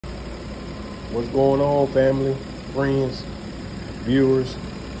What's going on, family, friends, viewers?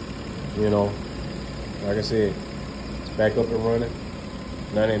 You know, like I said, it's back up and running.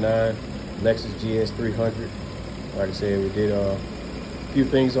 99 Lexus Gs300. Like I said, we did a few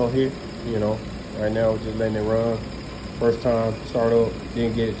things on here. You know, right now we're just letting it run. First time start up,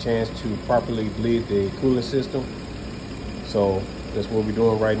 didn't get a chance to properly bleed the cooling system. So that's what we're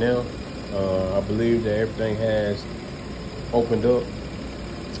doing right now. I believe that everything has opened up.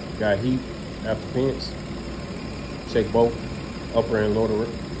 Got heat after vents. Check both upper and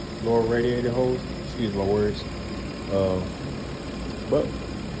lower radiator hose. Excuse my words. But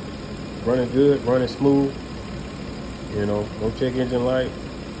running good, running smooth. You know, no check engine light.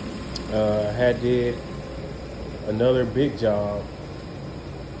 I did another big job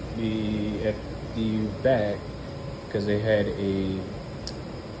at the back because they had a,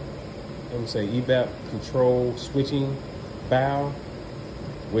 let me say, evap control switching valve,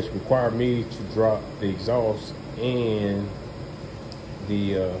 which required me to drop the exhaust and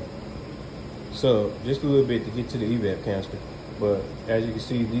the sub just a little bit to get to the evap canister. But as you can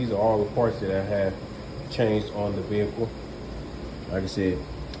see, these are all the parts that I have changed on the vehicle. Like I said,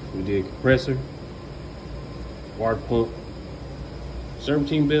 we did compressor, water pump,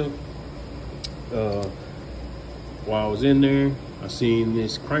 serpentine belt. While I was in there, I seen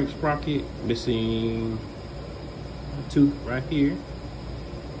this crank sprocket missing a tooth right here,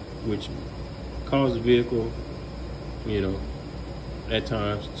 which caused the vehicle, you know, at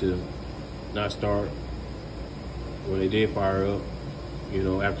times to not start. When they did fire up, you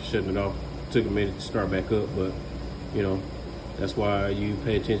know, after shutting it off, it took a minute to start back up. But you know, that's why you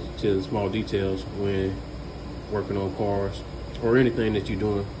pay attention to the small details when working on cars or anything that you're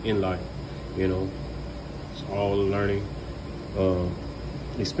doing in life. You know, it's all a learning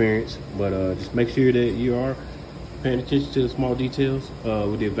experience. But just make sure that you are paying attention to the small details.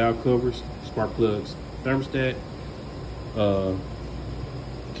 We did valve covers, spark plugs, thermostat,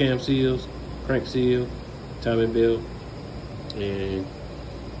 cam seals, crank seal, timing belt, and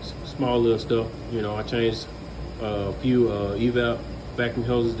small little stuff. You know, I changed a few evap vacuum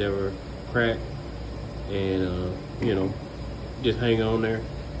hoses that were cracked, and you know, just hang on there.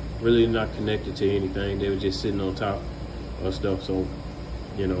 Really not connected to anything. They were just sitting on top of stuff. So,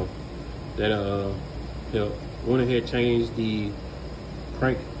 you know, that helped. Went ahead, changed the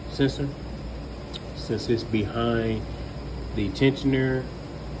crank sensor since it's behind the tensioner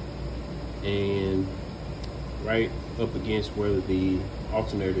and right up against where the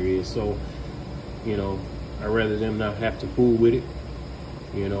alternator is. So, you know, I'd rather them not have to fool with it,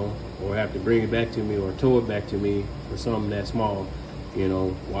 you know, or have to bring it back to me or tow it back to me for something that small. You know,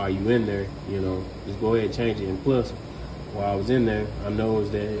 while you in there, you know, just go ahead and change it. And plus, while I was in there, I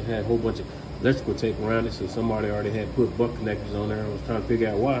noticed that it had a whole bunch of electrical tape around it, so somebody already had put butt connectors on there. I was trying to figure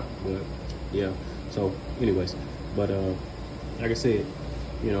out why, but yeah. So anyways, but like I said,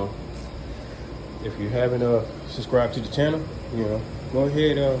 you know, if you haven't subscribed to the channel, you know, go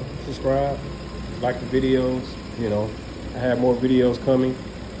ahead, subscribe, like the videos. You know, I have more videos coming.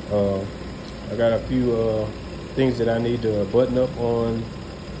 I got a few things that I need to button up on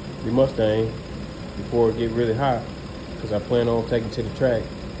the Mustang before it get really hot, because I plan on taking to the track,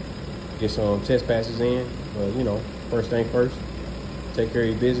 get some test passes in. You know, first thing first, take care of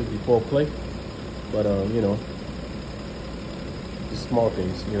your business before play. But you know, just small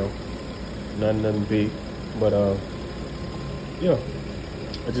things, you know, nothing big. But yeah,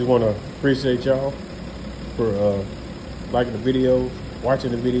 I just want to appreciate y'all for liking the videos,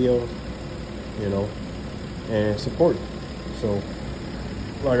 watching the videos, you know, and support it. So,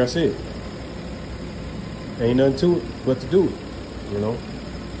 like I said, ain't nothing to it but to do it, you know.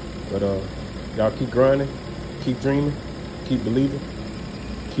 But y'all keep grinding, keep dreaming, keep believing,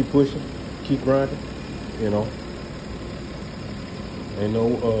 keep pushing, keep grinding, you know. Ain't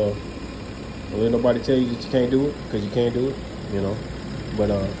no don't let nobody tell you that you can't do it, because you can't do it, you know. But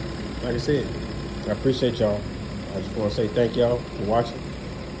like I said, I appreciate y'all. I just want to say thank y'all for watching.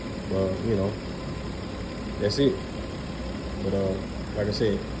 You know, that's it. But like I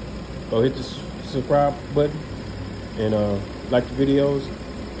said, go hit the subscribe button and like the videos,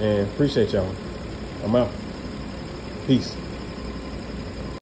 and appreciate y'all. I'm out. Peace.